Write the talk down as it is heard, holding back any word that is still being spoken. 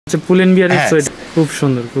Pulen বিয়ারের sweater খুব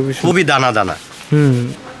সুন্দর, খুবই দানা দানা।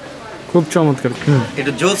 খুব চমৎকার।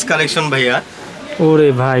 এটা জোস কালেকশন ভাইয়া। ওরে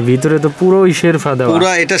ভাই, ভিতরে তো পুরো শেরপা দেওয়া। পুরো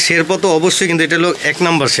এটা শেরপা তো অবশ্যই, কিন্তু এটা হলো এক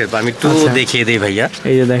নাম্বার শেরপা। আমি একটু দেখিয়ে দেই ভাইয়া।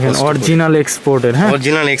 এই যে দেখেন অরিজিনাল এক্সপোর্টের। হ্যাঁ,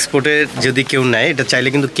 অরিজিনাল এক্সপোর্টের। যদি কেউ নেয় এটা চাইলে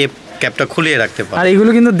কিন্তু ক্যাপটা খুলিয়ে রাখতে পারে। আর এগুলো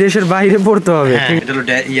কিন্তু দেশের বাইরে পড়তে হবে। এটা হলো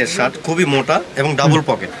শার্ট, খুবই মোটা এবং ডাবল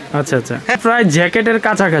পকেট। আচ্ছা আচ্ছা, প্রায় জ্যাকেটের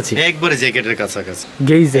কাছাকাছি, একবারে জ্যাকেটের কাছাকাছি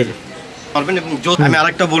গেইজের পারবেন। এবং আমি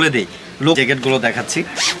আরেকটা বলে দেই, জ্যাকেট গুলো দেখাচ্ছি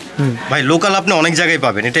ভাই। লোকাল আপনি অনেক জায়গায়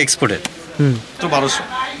পাবেন, এটা এক্সপোর্টের। তো 1200,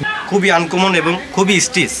 খুবই আনকমন এবং খুবই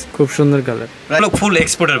স্টিচ, খুব সুন্দর কালার। ফুল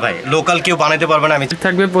এক্সপোর্টের ভাই, লোকাল কেউ বানাইতে পারবে না। আমি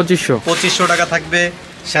থাকবে 2500 টাকা থাকবে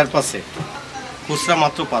শেরপাসে, খুচরা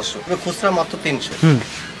মাত্র 500, খুচরা মাত্র 300।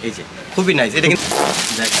 এই যে খুবই নাইস। এটা কিন্তু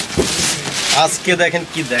দেখেন, আজকে দেখেন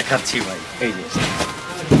কি দেখাচ্ছি ভাই। এই যে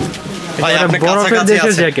ভাই, আপনি কাছাকাছি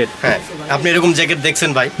আছেন। হ্যাঁ, আপনি এরকম জ্যাকেট দেখছেন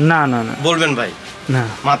ভাই? না না না, বলবেন ভাই না,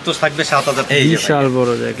 মাত্র থাকবে 7000। এই বিশাল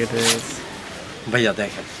বড় জ্যাকেট ভাইয়া,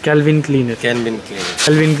 দেখেন ক্যালভিন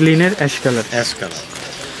ক্লিনের অ্যাশ কালার।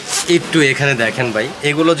 একটু এখানে দেখেন ভাই,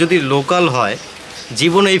 এগুলো যদি লোকাল হয়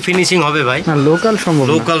জীবনে এই ফিনিশিং হবে ভাই।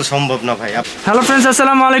 লোকাল সম্ভব না ভাই। হ্যালো ফ্রেন্ডস,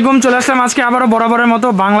 আসসালামু আলাইকুম। চলে আসলাম আজকে আবারও বরাবরের মতো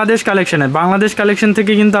বাংলাদেশ কালেকশন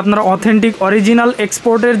থেকে কিন্তু আপনারা অথেন্টিক অরিজিনাল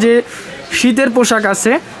এক্সপোর্টের যে শীতের পোশাক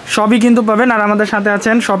আছে সবই কিন্তু পাবেন। আর আমাদের সাথে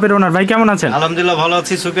আছেন শপের ওনার ভাই। কেমন আছেন? আলহামদুলিল্লাহ ভালো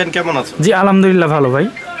আছি। সুফিয়ান কেমন আছো? জি আলহামদুলিল্লাহ ভালো ভাই।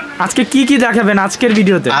 আজকে কি কি দেখাবেন আজকের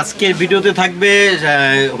ভিডিওতে? আজকের ভিডিওতে থাকবে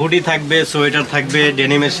হুডি থাকবে, সোয়েটার থাকবে,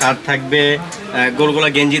 ডেনিমের শার্ট থাকবে, গোলগোলা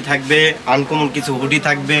গেঞ্জি থাকবে, আনকমন কিছু হুডি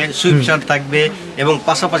থাকবে, সুইফট শার্ট থাকবে এবং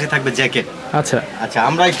পাশাপাশি থাকবে জ্যাকেট। আচ্ছা আচ্ছা,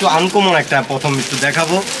 আমরা একটু আনকমন একটা প্রথম একটু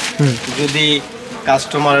দেখাবো, যদি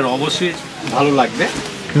কাস্টমারের অবশ্যই ভালো লাগবে।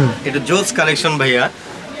 এটা জোস কালেকশন ভাইয়া।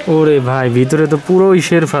 ওরে ভাই, ভিতরে তো পুরো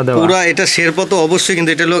শেরপা দেওয়া। পুরো এটা শেরপা তো অবশ্যই,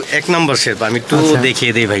 কিন্তু এটা হলো এক নাম্বার শেরপা। আমি একটু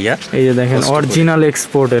দেখিয়ে দেই ভাইয়া। এই যে দেখেন অরিজিনাল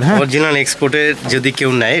এক্সপোর্টের। হ্যাঁ, অরিজিনাল এক্সপোর্টের। যদি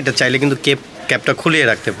কেউ নেয় এটা চাইলে কিন্তু ক্যাপটা খুলিয়ে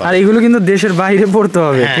রাখতে পারে। আর এগুলো কিন্তু দেশের বাইরে পড়তে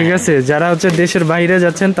হবে। ঠিক আছে, যারা হচ্ছে দেশের বাইরে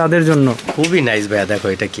যাচ্ছেন তাদের জন্য খুবই নাইস ভাইয়া। দেখো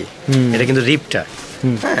এটা কি, এটা কিন্তু রিপটা।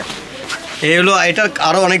 হ্যাঁ, এই হলো। এটা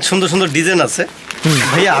আরো অনেক সুন্দর সুন্দর ডিজাইন আছে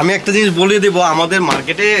ভাইয়া। আমি একটা জিনিস বলে দেবো, আমাদের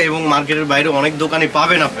মার্কেটে এবং মার্কেটের বাইরে অনেক দোকানে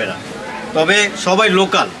পাবেন আপনারা, তবে সবাই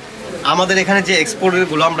লোকাল। আমাদের এখানে যে এক্সপোর্টের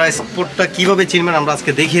গুলো, আমরা এক্সপোর্টটা কিভাবে চিনবেন আমরা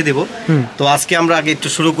আজকে দেখিয়ে দেবো। তো আজকে আমরা আগে একটু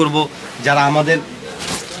শুরু করব, যারা আমাদের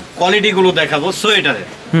কোয়ালিটি গুলো দেখাবো সোয়েটারের।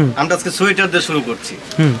 আমরা আজকে সোয়েটার দিয়ে শুরু করছি।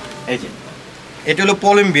 এই যে এটা হলো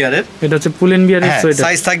পুলেন বিয়ারের। এটা হচ্ছে পুলেন বিয়ারের সোয়েটার।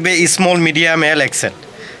 সাইজ থাকবে স্মল, মিডিয়াম, এল, এক্সেল।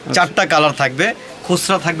 4টা কালার থাকবে।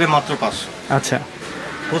 খুচরা থাকবে মাত্র 500। আচ্ছা,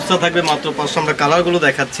 খুচরা থাকবে মাত্র 500। আমরা কালার গুলো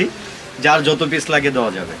দেখাচ্ছি, যার যত পিস লাগে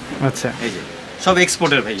দেওয়া যাবে। আচ্ছা, এই যে সব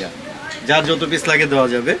এক্সপোর্টের ভাইয়া, যার যত পিস লাগে দেওয়া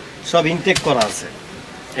যাবে, সব ইনটেক করা আছে।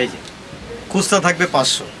 এই যে খুচরা থাকবে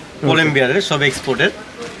 500, পুলেন বিয়ারের, সব এক্সপোর্টের।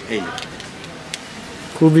 এই যে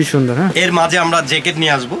খুবই সুন্দর। হ্যাঁ, এর মাঝে আমরা জ্যাকেট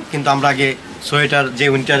নিয়ে আসবো, কিন্তু আমরা আগে সোয়েটার যে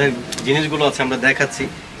উইন্টারের জিনিসগুলো আছে আমরা দেখাচ্ছি।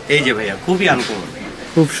 এই যে ভাইয়া, খুবই আনকমন,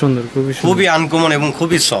 খুব সুন্দর, খুবই আনকমন এবং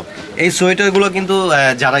খুবই সফট। এই সোয়েটারগুলো কিন্তু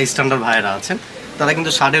যারা স্ট্যান্ডার্ড ভাইয়েরা আছেন তারা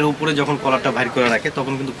কিন্তু শার্টের উপরে যখন কলারটা বাইর করে রাখে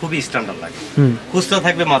তখন কিন্তু খুবই স্ট্যান্ডার্ড লাগে। খুচরা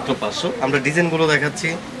থাকবে মাত্র 500। আমরা ডিজাইনগুলো দেখাচ্ছি।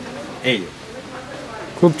 এই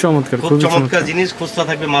খুব চমৎকার জিনিস। খুচরা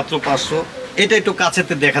থাকবে মাত্র 500। এটা একটু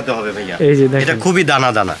কাছেতে দেখাতে হবে ভাইয়া। এই যে এটা খুবই দানা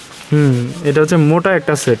দানা। এটা হচ্ছে মোটা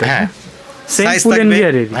একটা সোয়েটার। হ্যাঁ, সেম পুলেন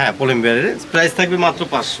বিয়ারের। হ্যাঁ, পুলেন বিয়ারের। প্রাইস থাকবে মাত্র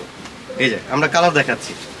 500। এই যে আমরা কালার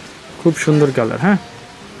দেখাচ্ছি, খুব সুন্দর কালার। হ্যাঁ,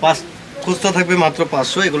 খুচরা থাকবে মাত্র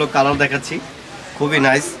 500। এগুলো কালার দেখাচ্ছি, খুবই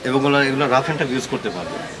নাইস এবং এগুলো রাফ এন্ড টাফ ইউজ করতে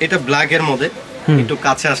পারবে। এটা ব্ল্যাক এর মধ্যে, একটু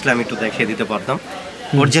কাছে আসলে আমি একটু দেখিয়ে দিতে পারতাম।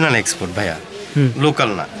 অরিজিনাল এক্সপোর্ট ভাইয়া, লোকাল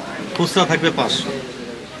না। খুচরা থাকবে 500।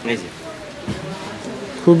 এই যে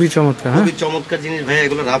খুবই চমৎকার জিনিস ভাইয়া।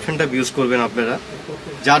 এগুলো রাফ এন্ড টাফ ইউজ করবেন আপনারা,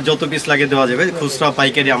 যার যত পিস লাগে দেওয়া যাবে। খুচরা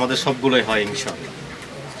পাইকারি আমাদের সবগুলোই হয় ইনশাআল্লাহ।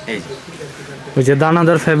 এই যে ওই যে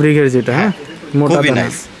দানাদার ফ্যাব্রিকের যেটা, হ্যাঁ, মোটা দানা,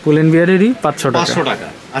 পুলেন বিয়ারেরই 500 টাকা।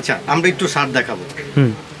 আচ্ছা, আমরা একটু শার্ট দেখাবো।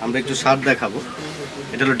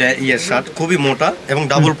 এটা হলো শার্ট, খুবই মোটা এবং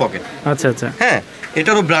ডাবল পকেট। আচ্ছা আচ্ছা, হ্যাঁ,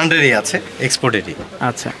 এটারও ব্র্যান্ডেরই আছে, এক্সপোর্টেরই।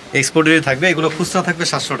 আচ্ছা, এক্সপোর্টেরই থাকবে। এগুলো খুচরা থাকবে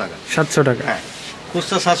 700 টাকা। 700 টাকা। হ্যাঁ,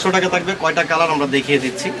 খুচরা 700 টাকা থাকবে। কয়টা কালার আমরা দেখিয়ে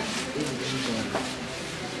দিচ্ছি।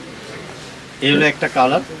 এই হলো একটা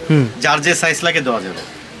কালার, যার যে সাইজ লাগে দেওয়া যাবে।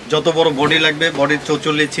 যত বড় বডি লাগবে, বডির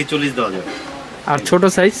 44, 46 দেওয়া যাবে। আর ছোট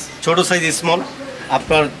সাইজ স্মল,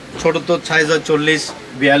 আপনার ছোট তো সাইজ হয় 40,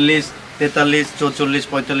 42, 43, 44,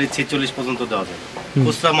 45, 46 পর্যন্ত দেওয়া যাবে।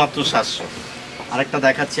 খুচরা মাত্র 700। আরেকটা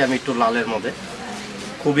দেখাচ্ছি আমি একটু লালের মধ্যে,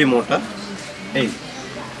 খুবই মোটা। এই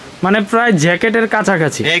মানে প্রায় জ্যাকেটের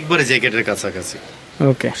কাছাকাছি, একবারে জ্যাকেটের কাছাকাছি।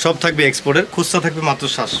 ওকে, সব থাকবে এক্সপোর্টের। খুচরা থাকবে মাত্র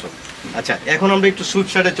 700। আচ্ছা, এখন আমরা একটু সুইফট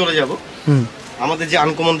শার্টে চলে যাব। আমাদের যে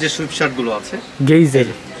আনকমন যে সুইফট শার্ট গুলো আছে,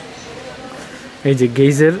 এই যে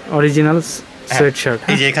গেজের অরিজিনাল সোয়েট শার্ট,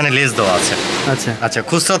 এই যে এখানে লেস দেওয়া আছে। আচ্ছা আচ্ছা,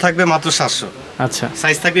 খুচরা থাকবে মাত্র 700। আচ্ছা,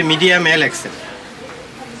 সাইজ থাকবে মিডিয়াম, এল, এক্সেল,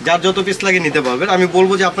 যার যত পিস লাগে নিতে পারবেন। আমি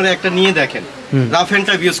বলবো যে আপনারা একটা নিয়ে দেখেন, রাফ এন্ড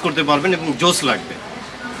টাইপ ইউজ করতে পারবেন এবং জোস লাগবে।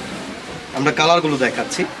 আমরা কালারগুলো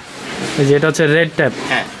দেখাচ্ছি। এই যে এটা হচ্ছে রেড ট্যাপ,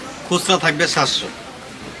 হ্যাঁ, খুচরা থাকবে 700।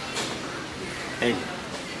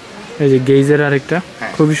 এই যে গেজের আরেকটা,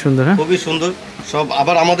 খুবই সুন্দর। হ্যাঁ, খুবই সুন্দর সব।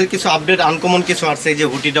 আবার আমাদের কিছু আপডেট আনকমন কিছু আসছে। এই যে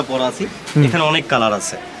হুডিটা পরা আছে, এখানে অনেক কালার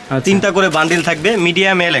আছে। 3টা করে বান্ডিল থাকবে,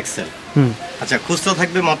 মিডিয়াম, এল, এক্সেল। আচ্ছা, খুচরা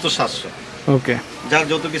থাকবে মাত্র 700। ওকে, যার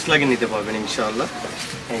যত পিস লাগে নিতে পারবেন ইনশাআল্লাহ।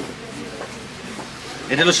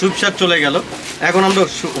 এটা হলো সুইপ শার্ট চলে গেল। এখন আমরা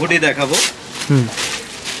হুডি দেখাবো।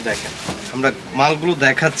 দেখেন, আমরা মালগুলো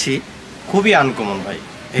দেখাচ্ছি, খুবই আনকমন ভাই।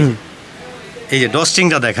 এই যে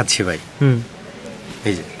ডস্টিংটা দেখাচ্ছি ভাই,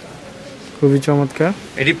 এই যে খুবই চমৎকার।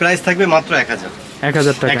 এটি প্রাইস থাকবে মাত্র 1000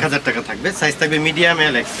 টাকা। 1000 টাকা থাকবে। সাইজ থাকবে মিডিয়াম,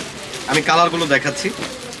 এল, এক্সেল। আমি কালারগুলো দেখাচ্ছি।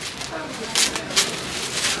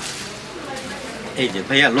 এই যে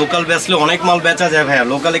ভাইয়া, লোকাল বেচলে অনেক মাল বেচা যায় ভাইয়া,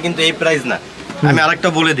 লোকালে কিন্তু এই প্রাইস না। আমি আরেকটা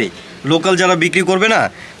বলে দিই, লোকাল যারা বিক্রি করবে না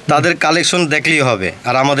তাদের কালেকশন দেখলেই হবে,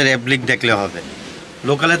 আর আমাদের অ্যাপ্লিক দেখলে হবে।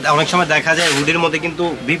 লোকালে অনেক সময় দেখা যায় হুডির মধ্যে কিন্তু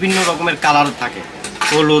বিভিন্ন রকমের কালার থাকে,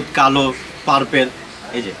 হলুদ, কালো, পার্পেল।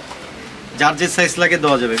 এই যে যার যে সাইজ লাগে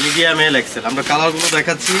দেওয়া যাবে, মিডিয়াম, এল, এক্সেল। আমরা কালারগুলো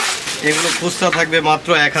দেখাচ্ছি। এগুলো খুচরা থাকবে মাত্র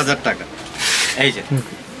 1000 টাকা। এই যে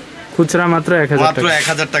খুচরা মাত্র 1000 মাত্র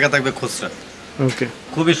 1000 টাকা থাকবে খুচরা। ওকে,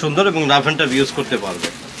 খুবই সুন্দর এবং রাফ এন্ড টাইপ ইউজ করতে পারবে।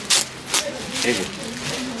 এই যে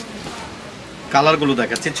কালারগুলো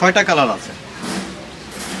দেখাচ্ছি, 6টা কালার আছে।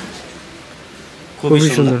 খুবই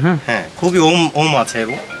সুন্দর। হ্যাঁ, খুবই ওম আছে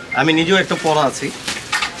এবং আমি নিজেও একটা পরা আছি।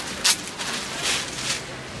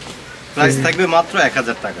 প্রাইস থাকবে মাত্র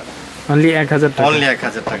 1000 টাকা। অনলি 1000 টাকা। অনলি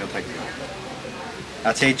 1000 টাকা থাকবে।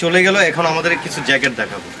 আচ্ছা, এই চলে গেল। এখন আমাদের কিছু জ্যাকেট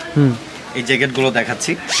দেখাবো। এই জ্যাকেটগুলো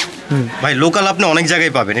দেখাচ্ছি ভাই। লোকাল আপনি অনেক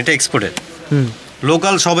জায়গায় পাবেন, এটা এক্সপোর্টের।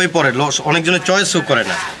 লোকাল সবাই পরে, অনেকজনের চয়েসও করে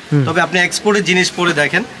না। তবে আপনি এক্সপোর্টের জিনিস পরে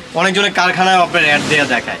দেখেন, অনেকজনের কারখানায় আপনার অ্যাড দেওয়া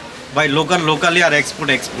দেখায় ভাই, লোকালি আর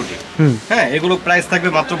এক্সপোর্টই। হ্যাঁ, এগুলো প্রাইস থাকবে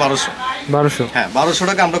মাত্র 1200। হ্যাঁ, 1200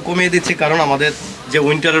 টাকা আমরা কমিয়ে দিচ্ছি, কারণ আমাদের যে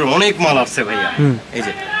উইন্টারের অনেক মাল আসছে ভাইয়া। এই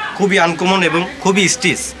যে খুবই আনকমন এবং খুবই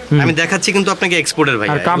স্টিচ। আমি দেখাচ্ছি কিন্তু আপনাকে এক্সপোর্টের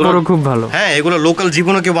ভাইয়া, কাপড়ও খুব ভালো। হ্যাঁ, এগুলো লোকাল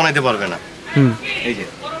জীবনে কেউ বানাইতে পারবে না। এই যে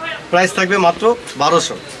প্রাইস থাকবে মাত্র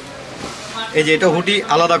 1200। এই যে এটা হুডি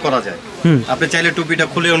আলাদা করা যায়, আপনি চাইলে টুপিটা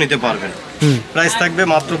খুলেও নিতে পারবেন। প্রাইস থাকবে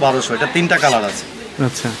মাত্র 1200। এটা 3টা কালার আছে।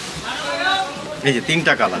 আচ্ছা, এই যে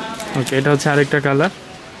 3টা কালার। ওকে, এটা হচ্ছে আরেকটা কালার।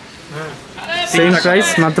 সেম প্রাইস,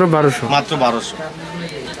 মাত্র 1200। মাত্র 1200।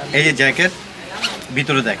 এই যে জ্যাকেট,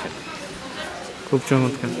 ভিতরে দেখেন, খুব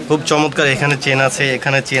চমৎকার। খুব চমৎকার। এখানে চেন আছে,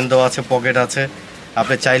 এখানে চেন দেওয়া আছে, পকেট আছে।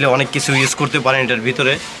 আপনি চাইলে অনেক কিছু ইউজ করতে পারেন এটার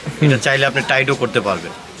ভিতরে। এটা চাইলে আপনি টাইটও করতে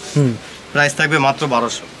পারবেন। প্রাইস থাকবে মাত্র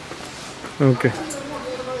 1200। ওকে,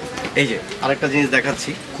 এই যে আরেকটা জিনিস দেখাচ্ছি,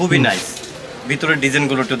 খুবই নাইস। ভিতরের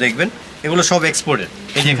ডিজাইনগুলো একটু দেখবেন, এগুলো সব এক্সপোর্টেড।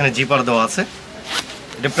 এই যে এখানে জিপার দেওয়া আছে।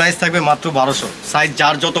 এটা প্রাইস থাকবে মাত্র 1200। সাইজ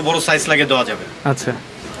যার যত বড় সাইজ লাগে দেওয়া যাবে। আচ্ছা,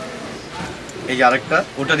 এই যে আরেকটা,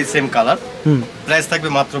 ওটারই সেম কালার। প্রাইস থাকবে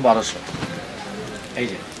মাত্র 1200। এই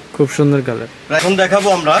যে খুব সুন্দর কালার। এখন দেখাবো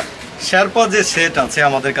আমরা শেরপা যে সেট আছে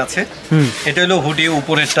আমাদের কাছে। এটা হলো হুডি,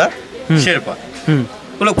 উপরেরটা শেরপা।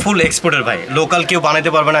 হলো ফুল এক্সপোর্টের ভাই, লোকাল কেউ বানাইতে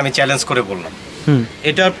পারবে না, আমি চ্যালেঞ্জ করে বললাম।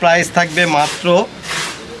 এটার প্রাইস থাকবে মাত্র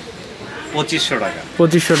 2500 টাকা।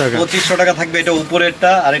 2500 টাকা থাকবে এটা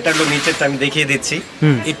উপরেরটা, আর এটা হলো নিচেরটা। আমি দেখিয়ে দিচ্ছি,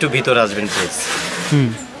 একটু ভিতরে আসবেন প্লিজ।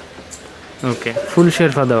 ওকে, ফুল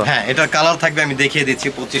শেরপা দেওয়া। হ্যাঁ, এটার কালার থাকবে, আমি দেখিয়ে দিচ্ছি।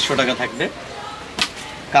 2500 টাকা থাকবে,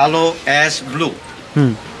 কালো, অ্যাশ, ব্লু।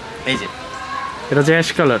 এই যে এটা হচ্ছে অ্যাশ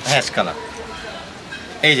কালার। Ash colour.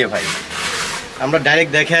 এই যে ভাই, আমরা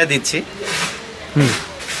ডাইরেক্ট দেখায় দিচ্ছি।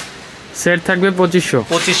 সেট থাকবে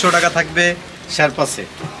 2500 টাকা থাকবে। শেরপা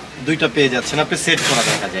সেট 2টা পেয়ে যাচ্ছেন আপনি, সেট করা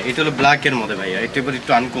দেখা যায়। এটা হলো ব্ল্যাক এর মধ্যে ভাইয়া, এটা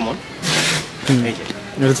একটু আনকমন। এই যে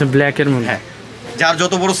এটা হচ্ছে ব্ল্যাক এর মধ্যে। হ্যাঁ, যার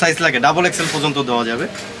যত বড় সাইজ লাগে, ডাবল এক্সেল পর্যন্ত দেওয়া যাবে,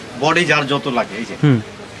 বডি যার যত লাগে। এই যে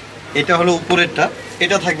এটা হলো উপরেরটা,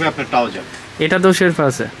 এটা থাকবে আপনার ট্রাউজার। এটা তো শেরপা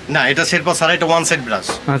আছে না, এটা শেরপা ছাড়া, এটা ওয়ান সেট ব্রাশ।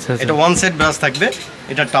 আচ্ছা, এটা ওয়ান সেট ব্রাশ থাকবে,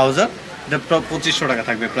 এটা ট্রাউজার। এটা 2500 টাকা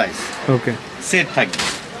থাকবে প্রাইস। ওকে, সেট থাকবে।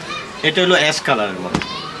 এটা হলো অ্যাশ কালারের মধ্যে,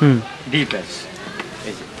 ডিপ অ্যাশ।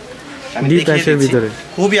 এই যে আমি দেখিয়ে দিচ্ছি,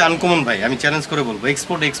 খুবই আনকমন ভাই, আমি চ্যালেঞ্জ করে বলবো,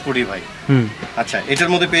 এক্সপোর্টই ভাই। আচ্ছা, এটার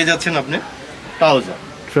মধ্যে পেয়ে যাচ্ছেন আপনি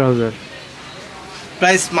ট্রাউজার।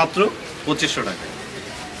 প্রাইস মাত্র 2500 টাকা।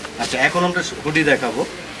 আচ্ছা, এখন আমরা হুডি দেখাবো।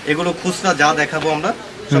 এগুলো খুচরা যা দেখাবো আমরা,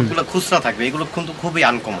 সবগুলো খুচরা থাকবে। এগুলো কিন্তু খুবই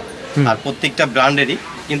আনকমন, আর প্রত্যেকটা ব্র্যান্ডেরই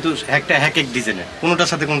কিন্তু একটা এক ডিজাইনের, কোনোটার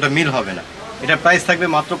সাথে কোনোটা মিল হবে না। এটার প্রাইস থাকবে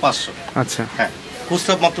মাত্র 500। আচ্ছা, হ্যাঁ,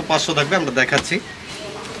 খুচরা মাত্র 500 থাকবে। আমরা দেখাচ্ছি,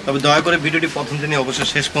 তবে দয়া করে ভিডিওটি প্রথম দিনে অবশ্যই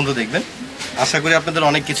শেষ পর্যন্ত দেখবেন। আশা করি আপনাদের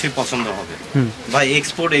অনেক কিছুই পছন্দ হবে ভাই।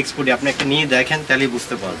 এক্সপোর্ট আপনি একটা নিয়ে দেখেন, তাহলেই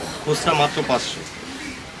বুঝতে পারবেন। খুচরা মাত্র 500।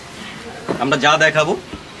 আমরা যা দেখাবো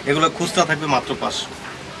এগুলো খুচরা থাকবে মাত্র 500।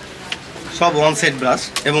 সব ওয়ান সেট ব্রাশ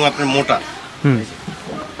এবং আপনার মোটা।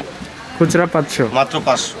 খুচরা 500, মাত্র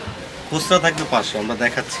 500। খুচরা থাকবে 500। আমরা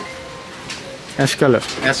দেখাচ্ছি অ্যাশ কালার।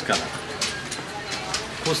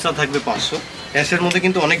 খুচরা থাকবে 500। অ্যাশের মধ্যে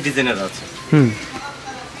কিন্তু অনেক ডিজাইনের আছে।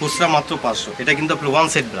 খুচরা মাত্র 500। এটা কিন্তু আপনার ওয়ান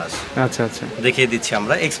সেট ব্রাশ। আচ্ছা আচ্ছা, দেখিয়ে দিচ্ছি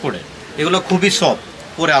আমরা এক্সপোর্টের। এগুলো খুবই সফট,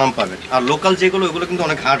 পরে আরাম পাবেন। আর লোকাল যেগুলো ওগুলো কিন্তু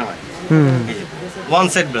অনেক হার্ড হয়। ওয়ান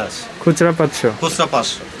সেট ব্রাশ, খুচরা 500, খুচরা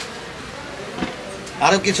 500।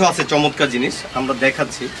 আরো কিছু আছে চমৎকার জিনিস আমরা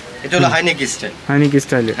দেখাচ্ছি। এটা হলো হাইনেক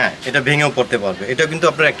স্টাইল। হ্যাঁ, এটা ভেঙেও পড়তে পারবে। এটা কিন্তু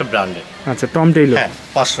আপনার একটা ব্র্যান্ডের। আচ্ছা, টম টেইলর। হ্যাঁ,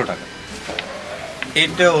 500 টাকা।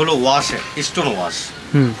 এটা হলো ওয়াশের, স্টোন ওয়াশ।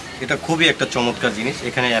 এটা খুবই একটা চমৎকার জিনিস।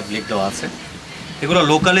 এখানে অ্যাপ্লিক দেওয়া আছে। এগুলো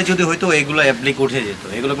লোকালে যদি হয়তো এগুলো অ্যাপ্লিক উঠে যেত,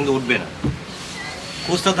 এগুলো কিন্তু উঠবে না।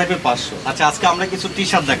 খুচরা থাকবে 500। আচ্ছা, আজকে আমরা কিছু টি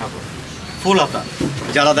শার্ট দেখাবো ফুল হাতা,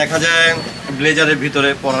 যারা দেখা যায় ব্লেজারের ভিতরে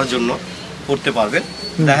পরার জন্য পরতে পারবেন।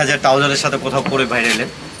 দেখা যায় ট্রাউজারের সাথে কোথাও পরে বাইরে এলেন,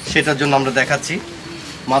 সেটার জন্য আমরা দেখাচ্ছি।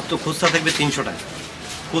 মাত্র খুচরা থাকবে 300 টাকা।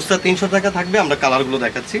 খুচরা 300 টাকা থাকবে। আমরা কালারগুলো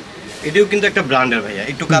দেখাচ্ছি। এটাও কিন্তু একটা ব্র্যান্ডের ভাইয়া।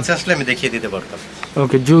 একটু কাছে আসলে আমি দেখিয়ে দিতে পারতাম।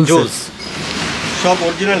 ওকে, জুলস সব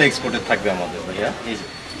অরিজিনাল এক্সপোর্টের থাকবে আমাদের ভাইয়া। এই যে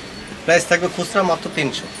প্রাইস থাকবে খুচরা মাত্র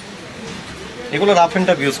 300। এগুলো রাফ অ্যান্ড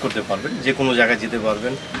টাফ ইউজ করতে পারবেন, যে কোনো জায়গায় যেতে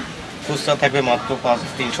পারবেন। খুচরা থাকবে মাত্র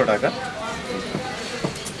 300 টাকা।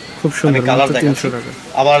 খুব সুন্দর, কালার মাত্র 300 টাকা।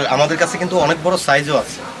 আবার আমাদের কাছে কিন্তু অনেক বড় সাইজও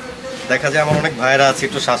আছে। দেখা যায় আমার অনেক ভাইয়েরা আছে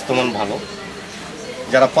একটু স্বাস্থ্যমান ভালো,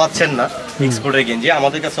 যারা পাচ্ছেন না এক্সপোর্টের গেঞ্জি,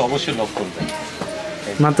 আমাদের কাছে অবশ্যই লক করবেন।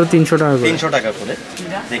 মাত্র 300 টাকা করে। 300 টাকা করে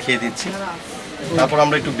দেখিয়ে দিচ্ছি। তারপর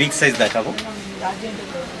আমরা একটু বিগ সাইজ দেখাবো।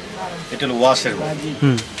 এটা হলো ওয়াশের।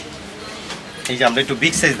 এই যে আমরা একটু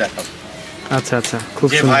বিগ সাইজ দেখাবো। আচ্ছা আচ্ছা, খুব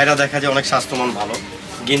যে সুন্দর। ভাইরা দেখা যায় অনেক স্বাস্থ্যমান ভালো,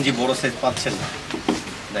 গেঞ্জি বড় সাইজ পাচ্ছেন না।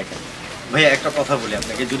 দেখেন ভাইয়া, একটা কথা বলি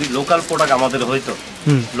আপনাকে, যদি লোকাল প্রোডাক্ট আমাদের হইতো,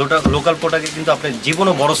 লোকাল প্রোডাক্টে কিন্তু আপনি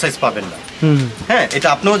জীবনও বড় সাইজ পাবেন না। হ্যাঁ, এটা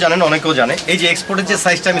আপনিও জানেন, অনেকেও জানে। এই যে এক্সপোর্টের যে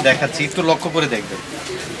সাইজটা আমি দেখাচ্ছি, একটু লক্ষ্য করে দেখবেন,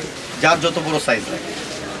 যার যত বড় সাইজ লাগে।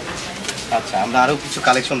 আচ্ছা, আমরা আরো কিছু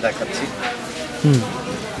কালেকশন দেখাচ্ছি।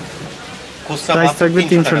 খুচরা প্রাইস থাকবে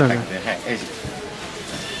 300 টাকা। হ্যাঁ, এই যে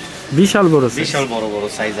বিশাল বড় সাইজ, বিশাল বড় বড়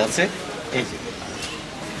সাইজ আছে। এই যে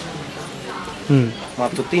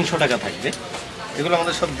মাত্র 300 টাকা থাকবে। এগুলো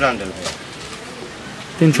আমাদের সব ব্র্যান্ডের।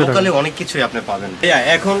 300 টাকা। লোকালে অনেক কিছুই আপনি পাবেন।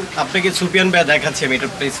 এখন আপনাকে সুপিয়ান ভাই দেখাচ্ছি আমি। এটা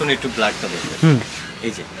পেছনে একটু ব্ল্যাকটা দেখবেন।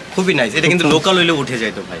 এই যে খুবই নাইস। এটা কিন্তু লোকাল হইলে উঠে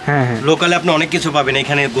যায় তো ভাই। লোকালে আপনি অনেক কিছু পাবেন।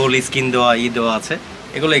 এখানে গোল স্কিন দেওয়া, দেওয়া আছে।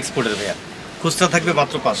 এগুলো এক্সপোর্টের ভাইয়া। খুচরা থাকবে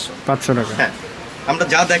মাত্র 500 টাকা। হ্যাঁ, আমরা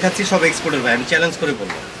যা দেখাচ্ছি সব এক্সপোর্টের ভাই। আমি চ্যালেঞ্জ করে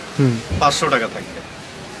বলবো 500 টাকা থাকবে।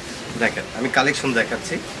 দেখেন, আমি কালেকশন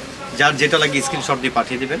দেখাচ্ছি। যার যেটা লাগে স্ক্রিনশট দিয়ে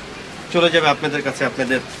পাঠিয়ে দিবেন, চলে যাবে আপনাদের কাছে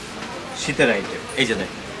আপনাদের শীতের আইটেম। এই যে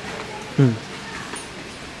দেখেন,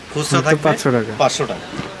 খুচরা থাকবে 500 টাকা।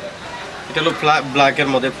 এটা হলো ব্ল্যাকের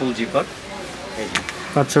মধ্যে ফুল জিপার।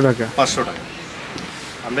 500 টাকা। 500 টাকা।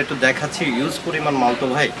 আমরা একটু দেখাচ্ছি, ইউজ পরিমাণ মাল তো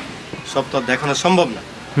ভাই, সব তো দেখানো সম্ভব না।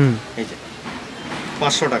 এই যে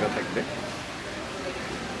 500 টাকা থাকবে।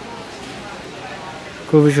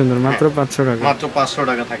 খুবই সুন্দর, মাত্র 500 টাকা। মাত্র 500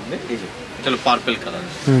 টাকা থাকবে। এই যে এটা হলো পার্পল কালার।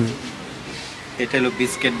 এটা হলো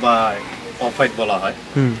বিস্কিট বা অফ হোয়াইট বলা হয়।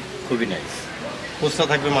 খুবই নাইস। খুচরা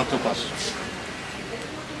থাকবে মাত্র 500।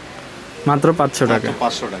 মাত্র 500 টাকা।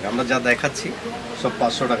 500 টাকা। আমরা যা দেখাচ্ছি সব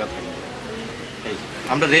 500 টাকা থাকবে। এই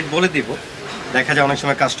আমরা রেট বলে দিব, দেখা যায় অনেক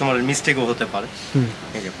সময় কাস্টমারের মিস্টেকও হতে পারে।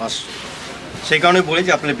 এই যে 500। সেই কারণে বলি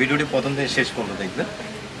যে আপনি ভিডিওটি প্রথম থেকে শেষ পর্যন্ত দেখবেন।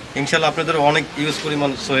 ইনশাল্লাহ আপনাদের অনেক ইউজ পরিমাণ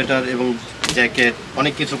সোয়েটার এবং জ্যাকেট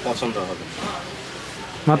অনেক কিছু পছন্দ হবে।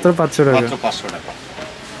 মাত্র 500 টাকা। মাত্র 500 টাকা।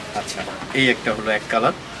 আচ্ছা, এই একটা হলো এক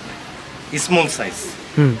কালার, স্মল সাইজ।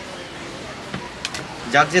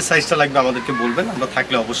 যার যে সাইজটা লাগবে আমাদেরকে বলবেন, আমরা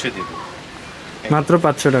থাকলে অবশ্যই দেব। মাত্র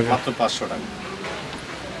 500 টাকা। মাত্র 500 টাকা।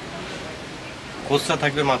 খুচরা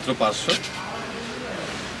থাকবে মাত্র 500।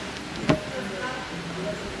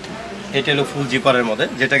 এটা হলো ফুল জিপারের মধ্যে,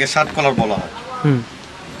 যেটাকে শার্ট কলার বলা হয়।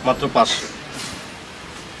 মাত্র 500।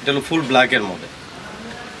 এটা হলো ফুল ব্ল্যাকের মধ্যে।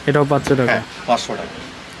 এটাও 500 টাকা। 500 টাকা।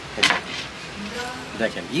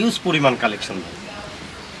 দেখেন, ইউজ পরিমাণ কালেকশন।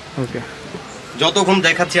 ওকে, যতক্ষণ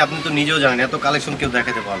দেখাচ্ছি আপনি তো নিজেও জানেন, এত কালেকশন কেউ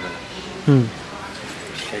দেখাতে পারবে না।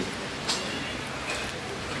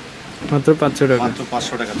 মাত্র 500 টাকা। মাত্র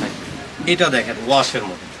 500 টাকা থাকবে। এটা দেখেন, ওয়াশের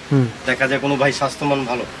মধ্যে। দেখা যায় কোনো ভাই স্বাস্থ্যমান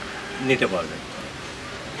ভালো নিতে পারবে।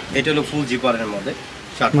 এটা হলো ফুল জিপারের মধ্যে,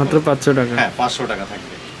 মাত্র 500 টাকা। 500 টাকা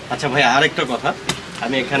থাকবে। আচ্ছা ভাই, আরেকটা কথা,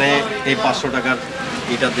 আমি এখানে এই 500 টাকার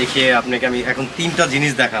এটা দেখিয়ে আপনাকে আমি এখন 3টা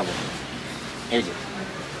জিনিস দেখাবো। এই যে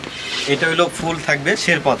এটা হলো ফুল থাকবে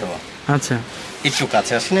শেরপা দেওয়া। আচ্ছা, একটু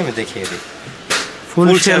কাছে আসেন আমি দেখিয়ে দিই। ফুল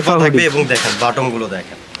শেরপা থাকবে এবং দেখেন বাটন গুলো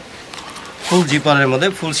দেখেন ফুল জিপারের মধ্যে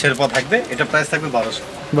ফুল শেরপা থাকবে। এটা প্রাইস থাকবে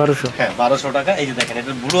 1200। হ্যাঁ 1200 টাকা। এই যে দেখেন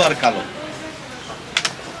এটা ব্লু আর কালো,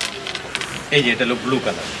 এই যে এটা হলো ব্লু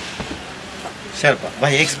কালার শেরপা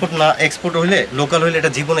ভাই। এক্সপোর্ট না, এক্সপোর্ট হইলে লোকাল হইলে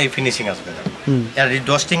এটা জীবনে এই ফিনিশিং আসবে না, আর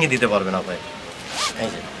ডস্টিংই দিতে পারবে না ভাই। এই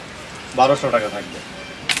যে 1200 টাকা থাকবে।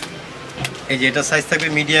 এই যে এটা সাইজ থাকবে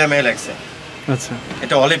মিডিয়াম এল এক্সেল। আচ্ছা,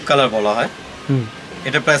 এটা অলিভ কালার বলা হয়।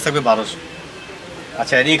 এটা প্রাইস থাকবে 1200।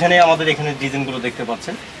 আচ্ছা, আর এখানে আমাদের এখানে ডিজাইনগুলো দেখতে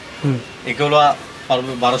পাচ্ছেন, এগুলো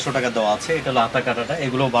 1200 টাকা দেওয়া আছে। এটা হলো আতা কাটাটা,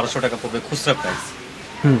 এগুলো 1200 টাকা পড়বে খুচরা প্রাইস।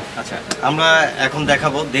 আচ্ছা, আমরা এখন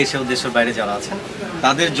দেখাবো দেশে ও দেশের বাইরে যারা আছেন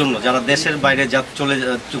তাদের জন্য, যারা দেশের বাইরে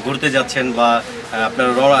ঘুরতে যাচ্ছেন বা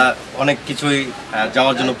আপনারা অনেক কিছুই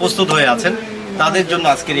যাওয়ার জন্য প্রস্তুত হয়ে আছেন, তাদের জন্য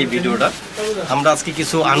আজকের এই ভিডিওটা। আমরা আজকে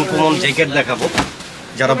কিছু আনকমন জ্যাকেট দেখাবো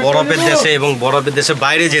যারা বরফের দেশে এবং বরফের দেশে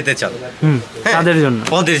বাইরে যেতে চান,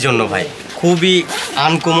 ওদের জন্য ভাই খুবই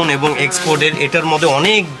আনকমন এবং এক্সপোর্টের। এটার মধ্যে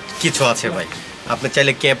অনেক কিছু আছে ভাই। আপনি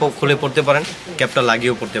চাইলে ক্যাপও খুলে পড়তে পারেন, ক্যাপটা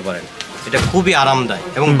লাগিয়েও পড়তে পারেন। এটা খুবই আরামদায়ক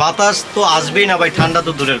এবং বাতাস তো আসবেই না ভাই, ঠান্ডা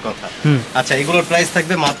তো দূরের কথা। আচ্ছা, এগুলোর প্রাইস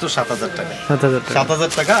থাকবে মাত্র 7000 টাকা।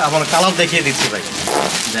 7000 টাকা। আমার কালার দেখিয়ে দিচ্ছি ভাই,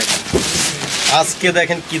 দেখেন আজকে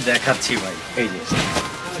দেখেন কি দেখাচ্ছি ভাই। এই যে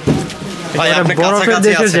ভাই আপনি কাছাকাছি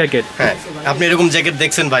আছেন, হ্যাঁ আপনি এরকম জ্যাকেট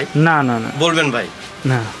দেখছেন ভাই? না না না বলবেন ভাই,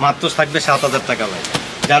 না মাত্র থাকবে 7000 টাকা ভাই।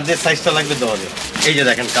 যার যে সাইজটা লাগবে দেওয়া যাবে। এই যে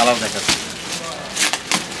দেখেন কালার দেখাচ্ছি,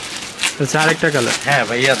 আচ্ছা আরেকটা কালার। হ্যাঁ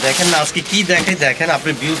ভাইয়া দেখেন না আজকে কি দেখাই, দেখেন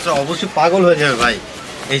আপনি ভিউটা অবশ্যই পাগল হয়ে যাবে ভাই।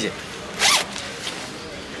 এই যে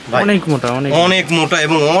অনেক মোটা, অনেক মোটা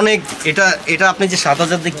এবং অনেক, এটা আপনি যে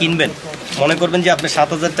 7000 দিয়ে কিনবেন, মনে করবেন যে আপনি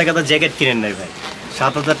 7000 টাকাতে জ্যাকেট কিনেন নাই ভাই,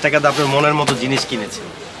 7000 টাকাতে আপনার মনের মতো জিনিস কিনেছেন।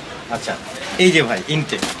 আচ্ছা, এই যে ভাই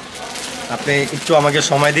ইনটেক, আপনি একটু আমাকে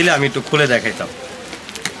সময় দিলে আমি একটু খুলে দেখাইতাম।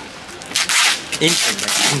 ইনটেক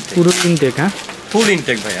ভাই, পুরো ইনটেক। হ্যাঁ ফুল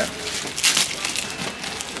ইনটেক ভাইয়া।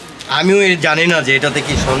 আমিও জানি না যে এটাতে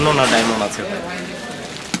কি স্বর্ণ না ডায়মন্ড আছে ভাই,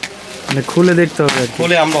 মানে খুলে দেখতে হবে।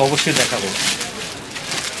 খুলে আমরা অবশ্যই দেখাবো।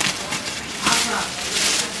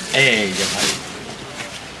 এই যে ভাই,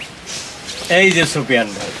 এই যে সুপিয়ান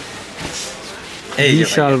ভাই, এই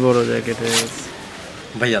বিশাল বড় জ্যাকেট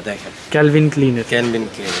ভাইয়া দেখেন, ক্যালভিন ক্লিন।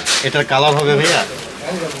 এটার কালার হবে ভাইয়া,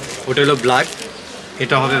 ওটা হলো ব্ল্যাক,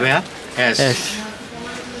 এটা হবে ভাইয়া অ্যাশ,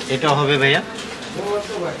 এটা হবে ভাইয়া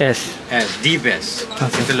অ্যাশ, ডিপ অ্যাশ।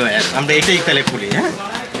 এটা হলো অ্যাশ। আমরা এটাই তাহলে খুলি। হ্যাঁ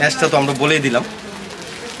অ্যাশটা তো আমরা বলেই দিলাম।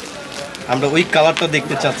 আমরা ওই কালারটা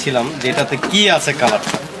দেখতে চাচ্ছিলাম যে এটাতে কি আছে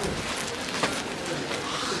কালারটা।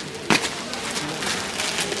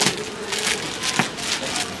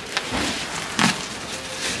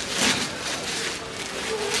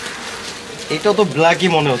 এটা তো ব্ল্যাকই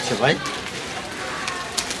মনে হচ্ছে ভাই।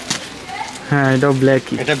 হ্যাঁ এটাও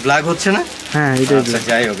ব্ল্যাকই। এটা ব্ল্যাক হচ্ছে না? হ্যাঁ এটা ব্ল্যাক।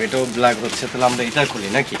 যাই হোক, এটাও ব্ল্যাক হচ্ছে। তাহলে আমরা এটা খুলি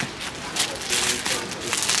নাকি?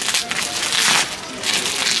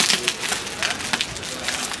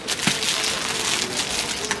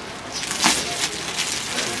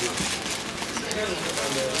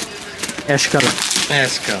 Ash colour.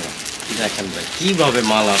 অ্যাশ কালার দেখেন ভাই কিভাবে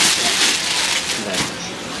মাল আসছে। দেখেন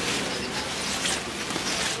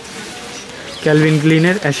Calvin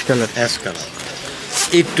ক্লিনের ash colour. Ash colour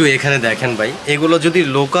একটু এখানে দেখেন ভাই, এগুলো যদি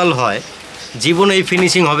লোকাল হয় জীবনে এই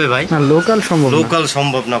ফিনিশিং হবে ভাই? না লোকাল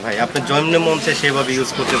সম্ভব না ভাই। আপনি জন্মে মন চায় সেভাবে ইউজ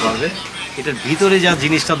করতে পারবেন। এটার ভিতরে যা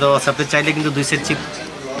জিনিসটা দেওয়া আছে আপনি চাইলে কিন্তু 2 সেট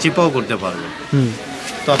চিপাও করতে পারবেন।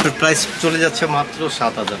 তো আপনার প্রাইস চলে যাচ্ছে মাত্র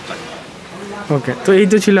 7000 টাকা। ওকে, তো এই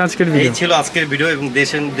তো ছিল আজকের ভিডিও। এই ছিল আজকের ভিডিও এবং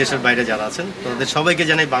দেশের বাইরে যারা আছেন তাদের সবাইকে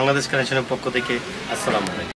জানাই বাংলাদেশ কালেকশনের পক্ষ থেকে আসসালামু আলাইকুম।